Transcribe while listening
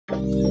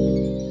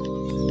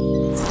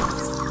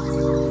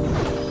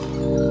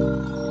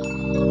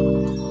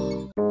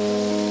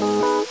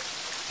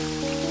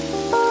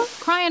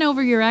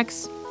over your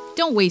ex?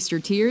 Don't waste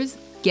your tears.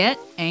 Get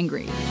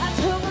angry.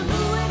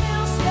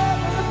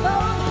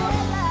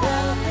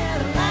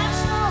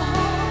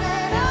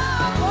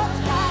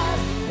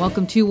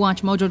 Welcome to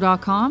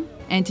WatchMojo.com,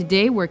 and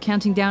today we're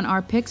counting down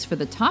our picks for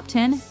the top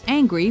 10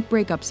 angry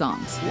breakup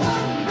songs.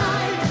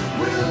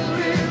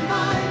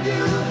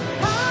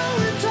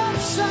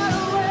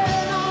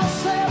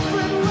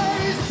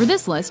 For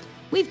this list,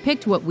 we've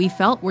picked what we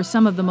felt were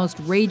some of the most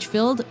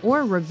rage-filled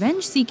or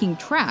revenge-seeking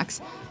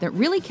tracks that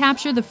really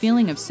capture the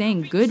feeling of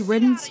saying good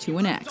riddance to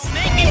an ex.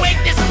 Make me wake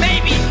this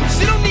baby.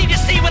 She don't need to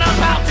see what I'm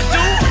about to do.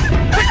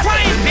 Quit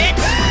crying, bitch.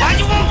 Why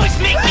you always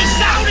make me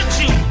shout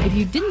at you? If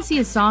you didn't see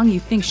a song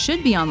you think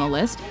should be on the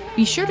list,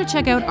 be sure to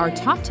check out our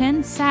top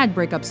 10 sad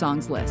breakup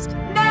songs list.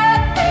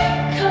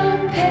 Nothing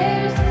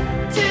compares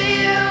to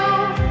you.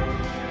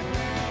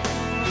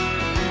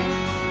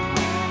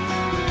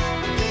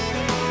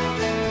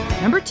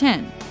 Number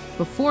 10,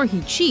 Before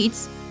He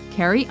Cheats,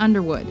 Carrie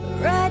Underwood.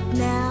 Right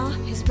now,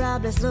 he's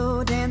probably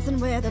slow dancing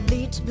with a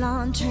bleach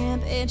blonde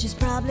tramp, and she's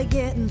probably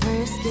getting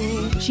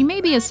thirsty. She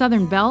may be a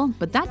Southern belle,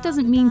 but that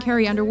doesn't mean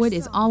Carrie Underwood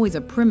is always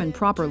a prim and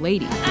proper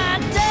lady. I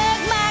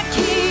dug my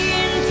key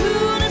into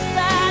the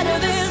side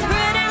of his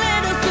pretty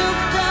little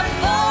souped-up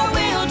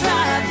four-wheel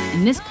drive.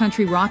 In this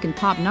country rock and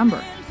pop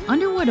number,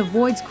 Underwood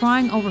avoids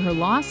crying over her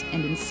loss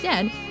and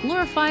instead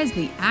glorifies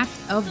the act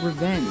of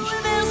revenge.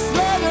 They'll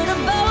slugger to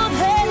both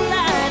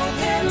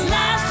headlights,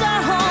 slashed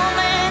her home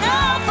and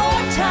all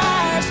four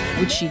tires.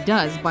 Which she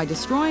does by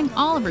destroying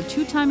all of her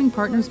two-timing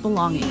partner's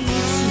belongings.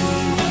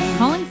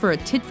 Calling for a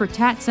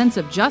tit-for-tat sense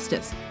of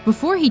justice,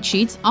 Before He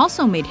Cheats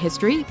also made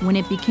history when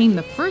it became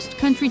the first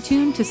country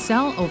tune to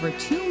sell over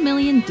 2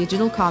 million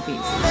digital copies.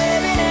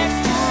 Maybe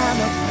next time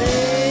I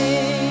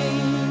think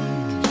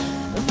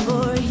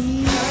before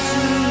he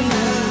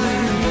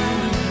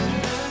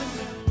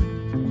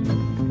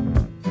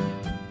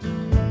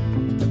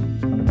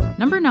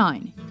Number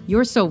 9,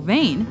 You're So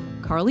Vain,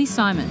 Carly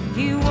Simon.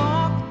 You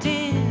walked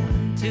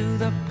into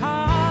the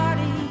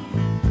party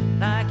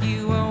like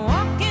you were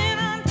walking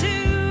onto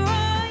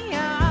a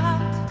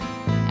yacht.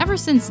 Ever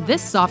since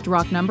this soft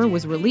rock number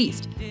was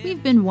released,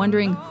 we've been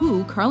wondering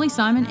who Carly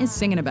Simon is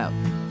singing about.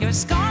 Your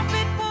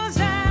scarlet was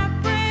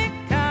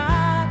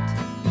apricot.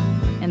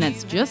 And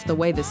that's just the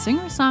way the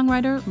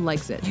singer-songwriter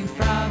likes it. You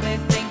probably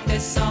think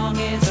this song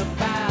is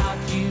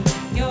about you.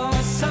 You're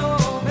so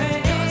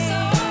vain.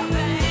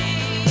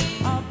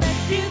 I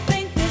bet you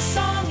think this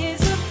song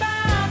is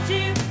about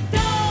you,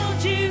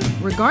 don't you?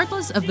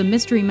 Regardless of the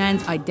mystery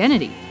man's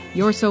identity,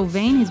 You're So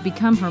Vain has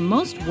become her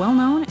most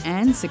well-known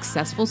and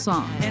successful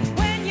song. And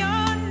when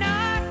you're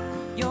not,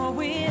 you're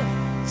with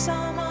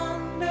some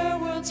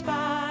underworld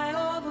spy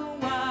or the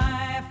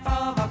wife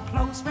of a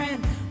close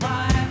friend,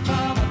 and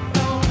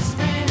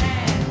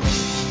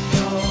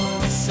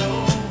you're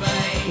so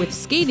vain. With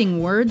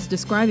scathing words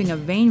describing a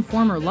vain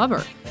former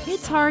lover,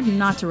 it's hard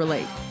not to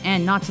relate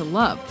and not to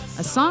love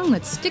a song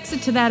that sticks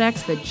it to that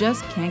ex that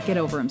just can't get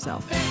over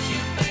himself. You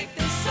think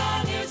this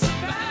song is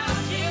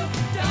about you,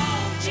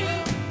 don't you,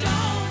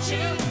 don't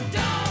you,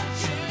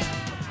 don't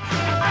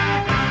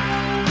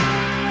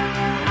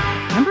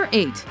you? Number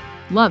 8,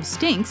 Love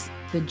Stinks,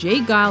 the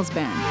J. Giles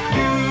Band.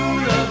 You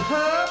love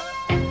her,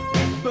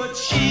 but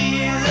she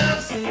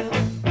loves him,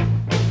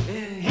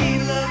 and he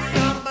loves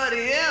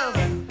somebody else.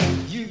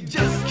 You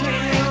just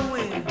can't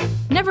win.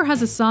 Never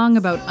has a song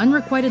about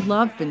unrequited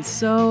love been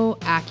so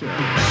accurate.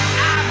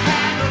 I've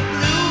had the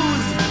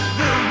blues,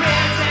 the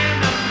reds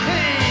and the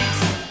pinks.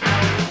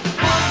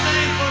 One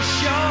thing for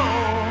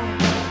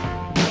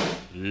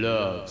sure,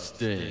 love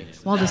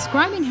stinks. While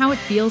describing how it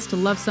feels to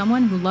love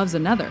someone who loves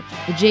another,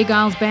 the J.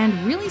 Giles Band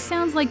really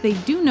sounds like they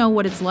do know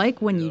what it's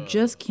like when you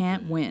just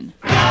can't win.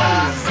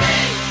 Love stinks.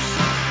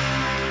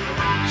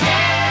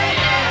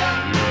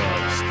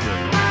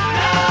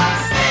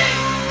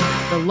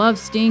 The Love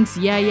Stinks,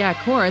 Yeah Yeah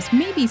chorus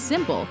may be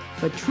simple,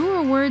 but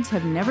truer words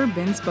have never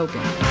been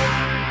spoken.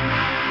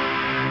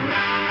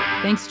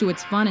 Thanks to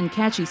its fun and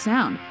catchy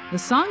sound, the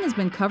song has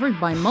been covered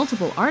by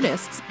multiple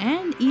artists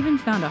and even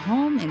found a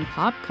home in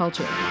pop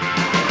culture.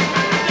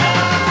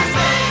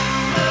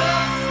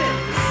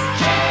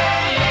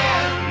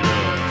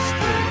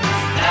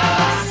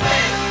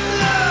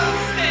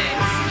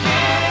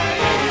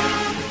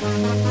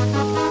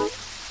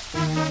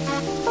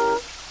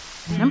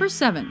 Number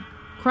 7,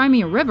 Cry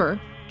Me a River,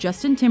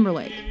 Justin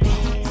Timberlake.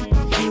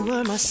 You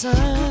were my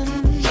sun,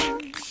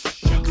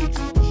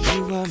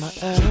 you were my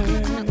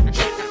earth.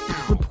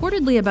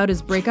 Reportedly about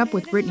his breakup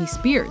with Britney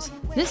Spears,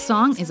 this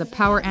song is a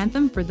power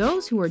anthem for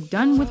those who are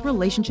done with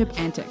relationship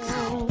antics.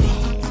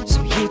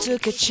 So you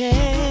took a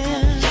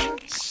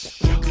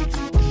chance,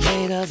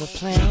 made of a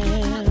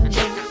plan.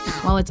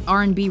 While its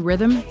R&B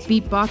rhythm,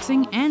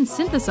 beatboxing, and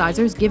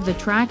synthesizers give the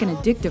track an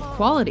addictive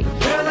quality,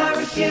 Girl, I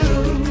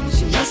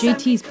refuse. You must have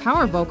JT's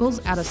power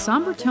vocals add a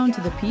somber tone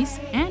to the piece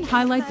and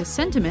highlight the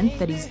sentiment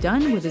that he's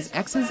done with his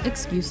ex's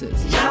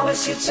excuses. Now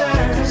it's your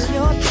turn to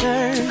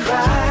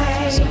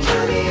cry. So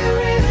tell me a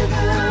rhythm.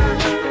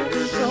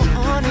 Go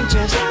on and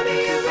just tell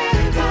me a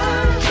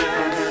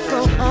rhythm.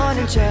 Go on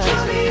and just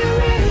tell me a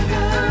rhythm.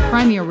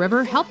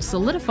 River helped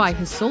solidify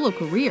his solo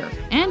career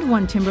and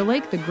won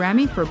Timberlake the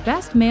Grammy for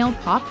Best Male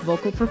Pop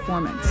Vocal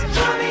Performance.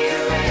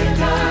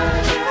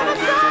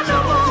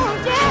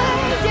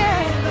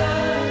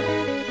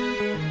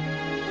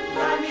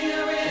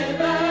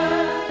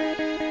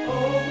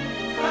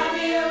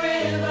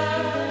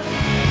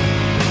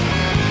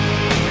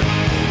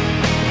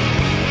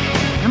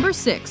 Number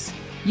 6,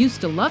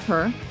 Used to Love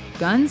Her,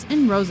 Guns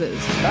N' Roses.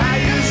 I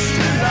used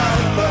to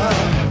love her,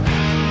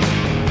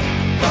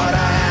 but I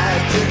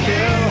had to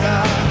kill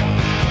her.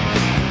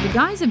 The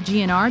guys of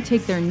GNR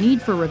take their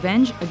need for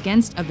revenge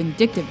against a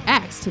vindictive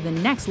ex to the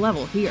next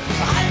level here.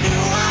 I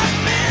knew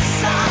I'd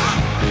miss her,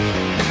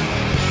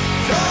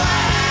 so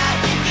I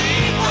had to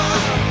keep her.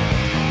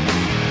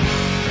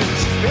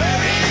 She's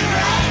buried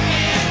right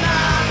in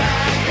my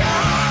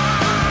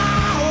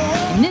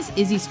backyard. In this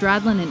Izzy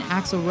Stradlin and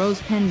Axl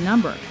Rose penned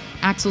number,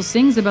 Axl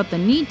sings about the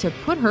need to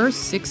put her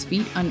 6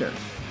 feet under.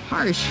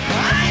 Harsh.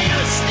 I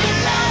used to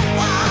love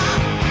her.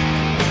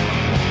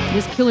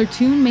 This killer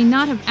tune may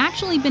not have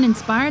actually been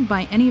inspired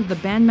by any of the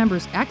band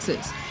members'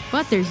 exes,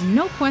 but there's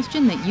no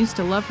question that Used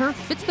to Love Her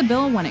fits the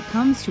bill when it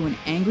comes to an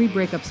angry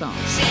breakup song.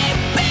 She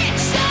beat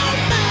so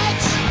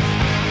much,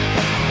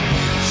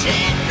 she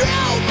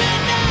drove me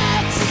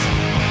nuts,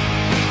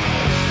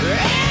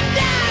 and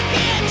I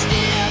can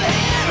still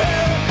hear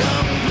her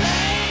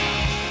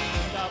complain.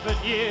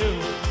 Loving you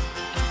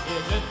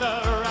isn't the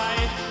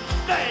right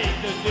thing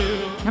to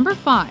do. Number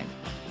 5,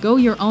 Go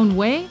Your Own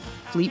Way,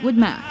 Fleetwood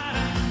Mac.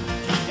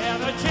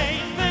 Ever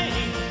change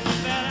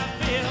things that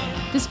I feel.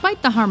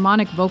 Despite the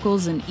harmonic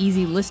vocals and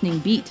easy listening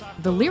beat,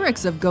 the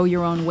lyrics of Go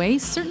Your Own Way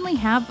certainly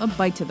have a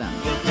bite to them.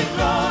 Go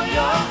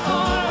your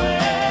own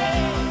way.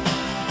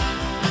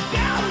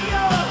 Go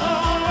your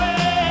own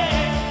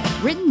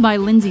way. Written by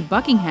Lindsey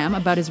Buckingham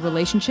about his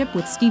relationship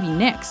with Stevie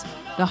Nicks,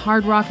 the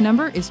hard rock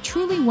number is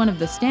truly one of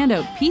the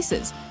standout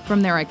pieces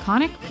from their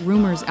iconic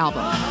Rumors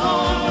album.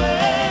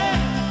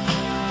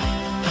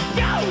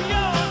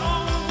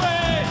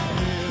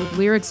 With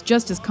lyrics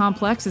just as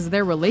complex as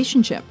their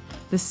relationship,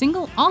 the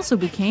single also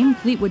became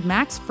Fleetwood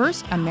Mac's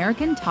first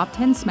American top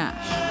 10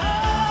 smash.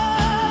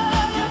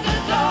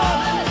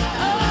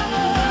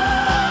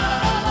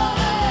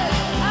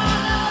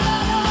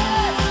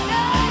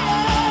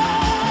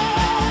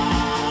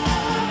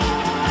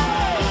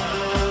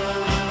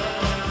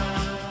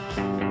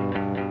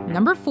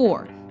 Number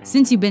 4,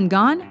 Since You've Been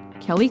Gone,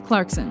 Kelly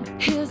Clarkson.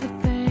 Here's the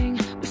thing,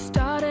 we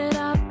started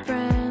out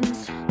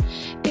friends.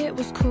 It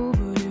was cool,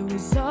 but it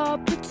was all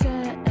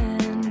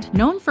pretend.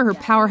 Known for her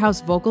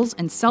powerhouse vocals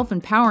and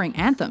self-empowering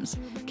anthems,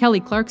 Kelly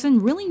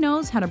Clarkson really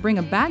knows how to bring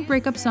a bad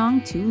breakup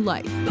song to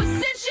life. But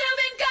since you've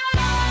been gone,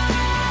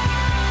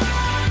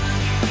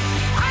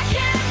 I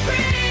can't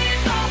breathe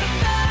for the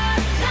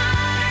first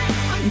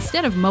time.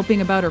 Instead of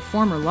moping about her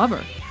former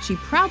lover, she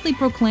proudly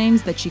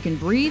proclaims that she can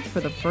breathe for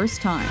the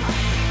first time.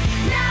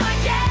 Now I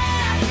get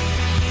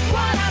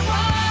what I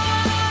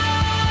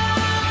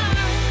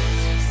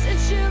want.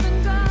 Since you've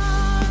been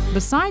gone.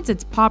 Besides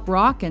its pop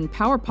rock and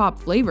power pop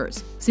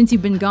flavors, Since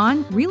You've Been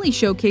Gone really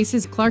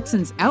showcases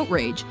Clarkson's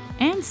outrage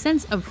and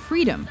sense of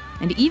freedom,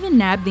 and even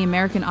nabbed the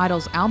American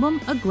Idol's album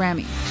a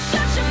Grammy.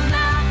 Shut your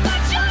mouth, I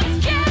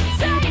just can't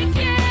take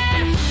it.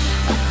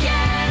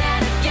 Again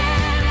and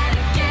again and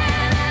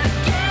again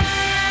and again.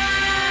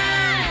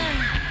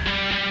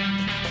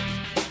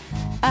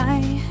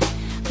 I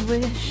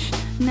wish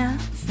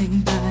nothing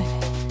but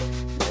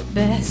the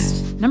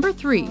best. Number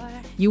 3,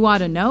 You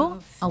Oughta Know,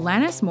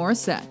 Alanis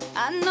Morissette.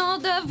 I know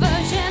the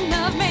version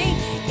of me.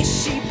 Is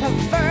she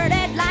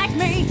perverted like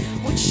me?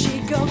 Would she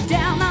go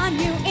down on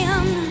you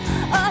in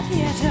a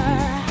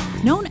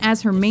theater? Known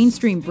as her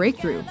mainstream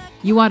breakthrough,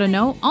 You Oughta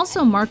Know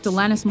also marked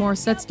Alanis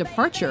Morissette's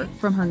departure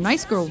from her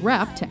nice girl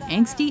rep to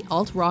angsty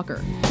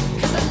alt-rocker.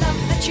 Cause the love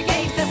that you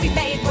gave that we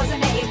made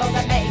wasn't able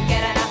to make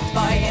it enough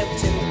for you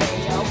to be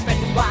open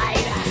wide.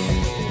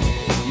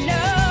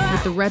 No.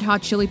 With the Red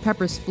Hot Chili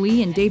Peppers'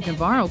 Flea and Dave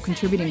Navarro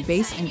contributing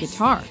bass and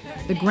guitar,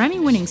 the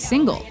Grammy-winning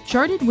single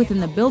charted within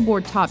the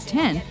Billboard Top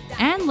 10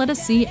 and let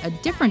us see a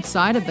different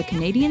side of the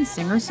Canadian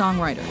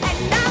singer-songwriter.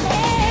 And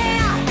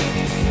I'm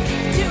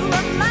here to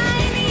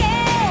remind you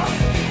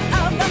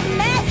of the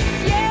mess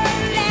you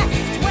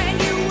left when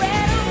you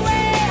went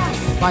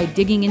away. By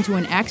digging into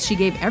an ex she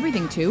gave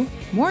everything to,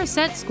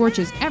 Morissette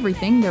scorches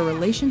everything their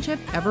relationship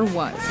ever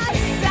was.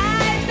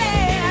 Side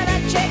there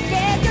that you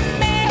gave to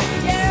me,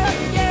 you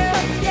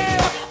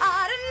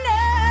oughta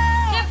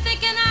know. Kept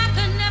thinking I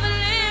could never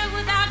live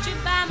without you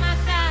by my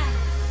side,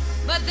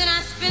 but then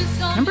I spent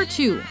so Number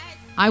 2,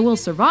 I Will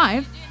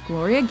Survive,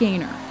 Gloria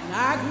Gaynor.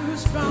 I grew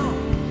strong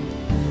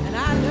and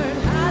I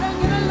learned how to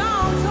get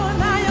along, so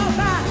now you're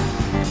back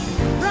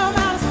from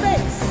outer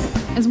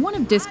space. As one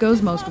of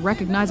disco's most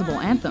recognizable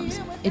anthems,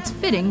 it's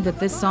fitting that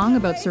this song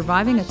about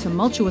surviving a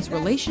tumultuous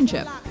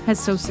relationship has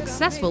so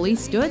successfully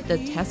stood the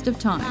test of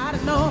time. I'd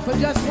have known for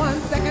just 1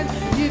 second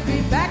you'd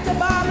be back to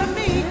bother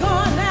me. Go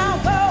on now,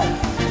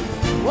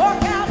 go,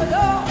 walk out the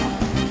door,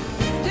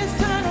 just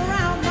turn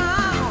around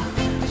now,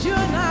 'cause you're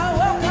not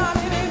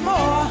welcome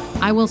anymore.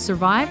 I I Will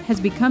Survive has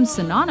become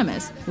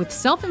synonymous with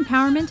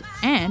self-empowerment,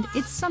 and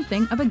it's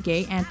something of a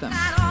gay anthem.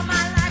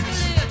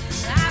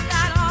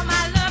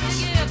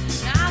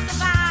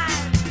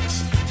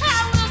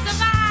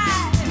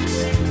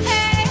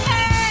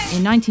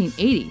 In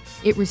 1980,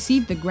 it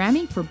received the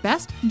Grammy for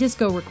Best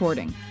Disco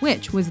Recording,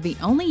 which was the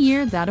only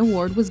year that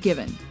award was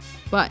given.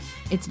 But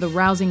it's the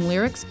rousing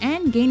lyrics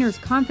and Gaynor's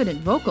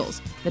confident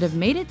vocals that have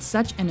made it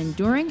such an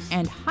enduring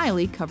and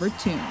highly covered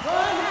tune. Go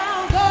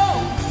now, go.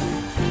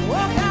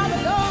 Walk out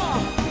the door.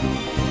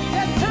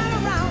 Just turn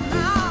around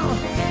now,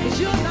 'cause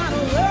you're not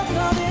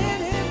welcome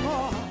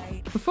anymore.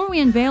 Before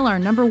we unveil our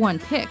 #1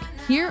 pick,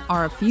 here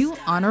are a few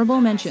honorable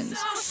mentions.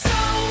 So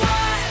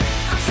what?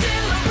 I'm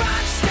still a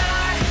rock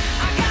star.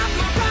 I got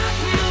my rock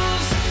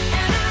moves,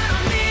 and I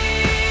don't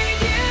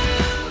need you.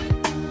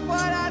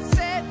 What I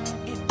said,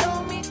 it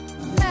don't mean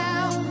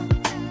now.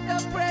 The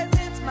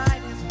presents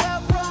might as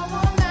well roll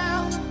on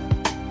now.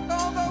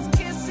 All those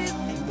kisses,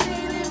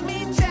 they didn't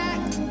mean jack.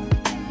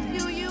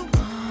 You, I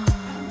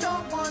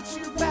don't want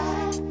you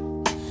back.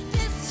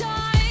 This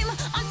time,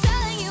 I'm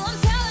telling you,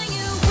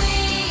 we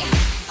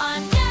are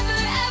never,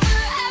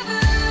 ever,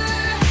 ever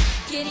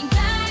getting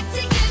back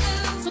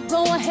together. So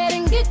go ahead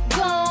and get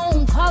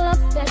gone. Call up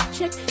that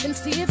chick and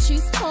see if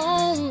she's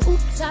home.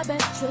 Oops, I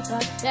bet you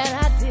thought that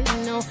I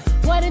didn't know.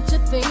 What did you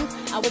think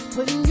I was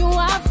putting you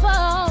out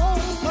for?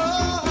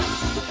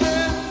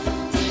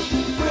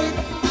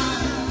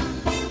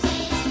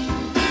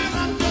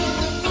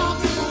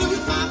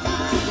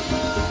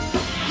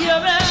 You're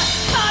a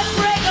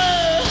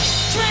heartbreaker,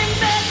 dream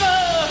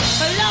maker,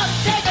 a love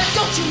taker.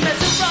 Don't you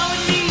mess around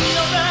with me.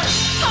 You're a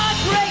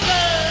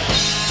heartbreaker,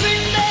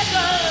 dream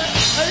maker,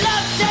 a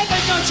love taker.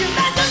 Don't you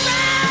mess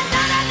around.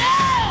 No, no,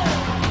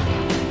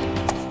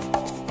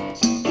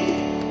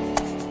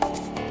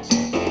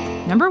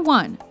 no. Number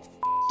 1.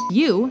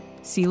 You,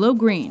 CeeLo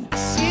Green.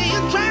 See you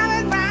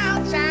driving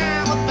round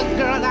town with the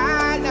girl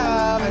I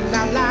love, and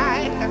I'm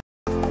like,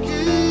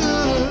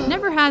 you.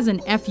 Never has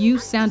an FU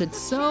sounded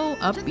so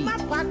upbeat. My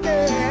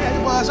pocket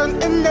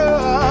wasn't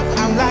enough.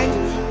 I'm like,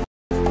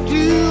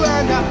 you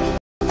and I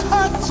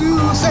ought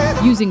to say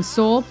the Using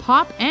soul,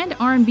 pop, and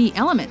R&B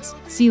elements,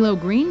 CeeLo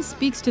Green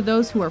speaks to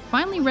those who are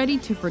finally ready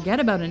to forget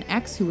about an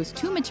ex who was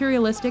too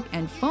materialistic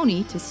and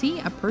phony to see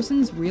a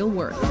person's real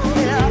worth.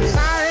 Yeah, I'm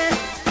sorry,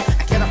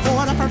 I can't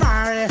afford a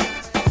Ferrari,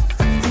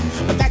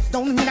 but that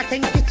don't mean I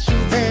can't get you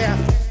there.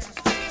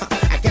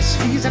 I guess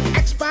he's an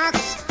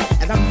Xbox,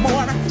 and I'm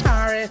more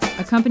Atari.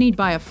 Accompanied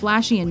by a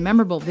flashy and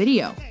memorable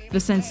video, the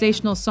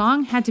sensational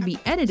song had to be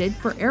edited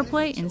for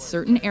airplay in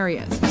certain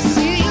areas.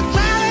 See you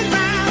driving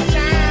round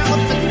town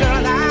with the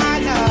girl I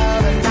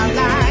love, and I'm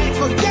like,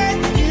 forget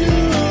you.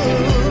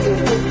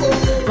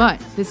 But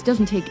this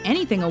doesn't take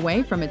anything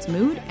away from its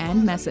mood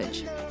and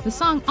message. The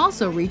song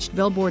also reached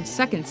Billboard's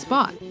 2nd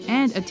spot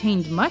and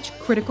attained much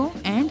critical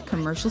and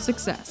commercial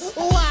success.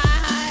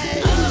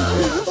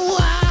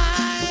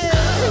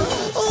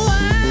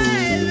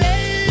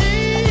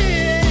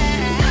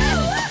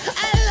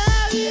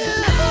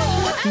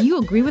 Do you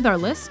agree with our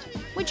list?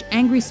 Which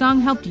angry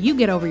song helped you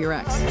get over your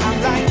ex?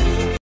 I'm like,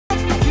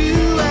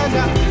 you and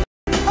I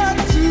ought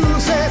to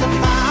say the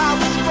power.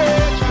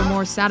 For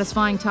more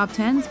satisfying top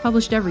 10s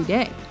published every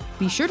day,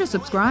 be sure to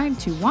subscribe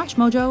to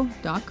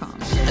WatchMojo.com.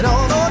 And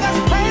although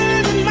there's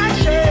pain in my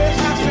chest,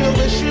 I still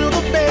wish you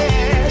the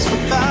best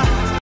with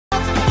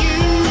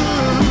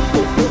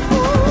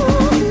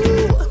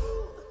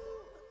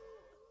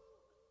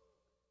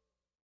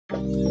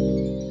you.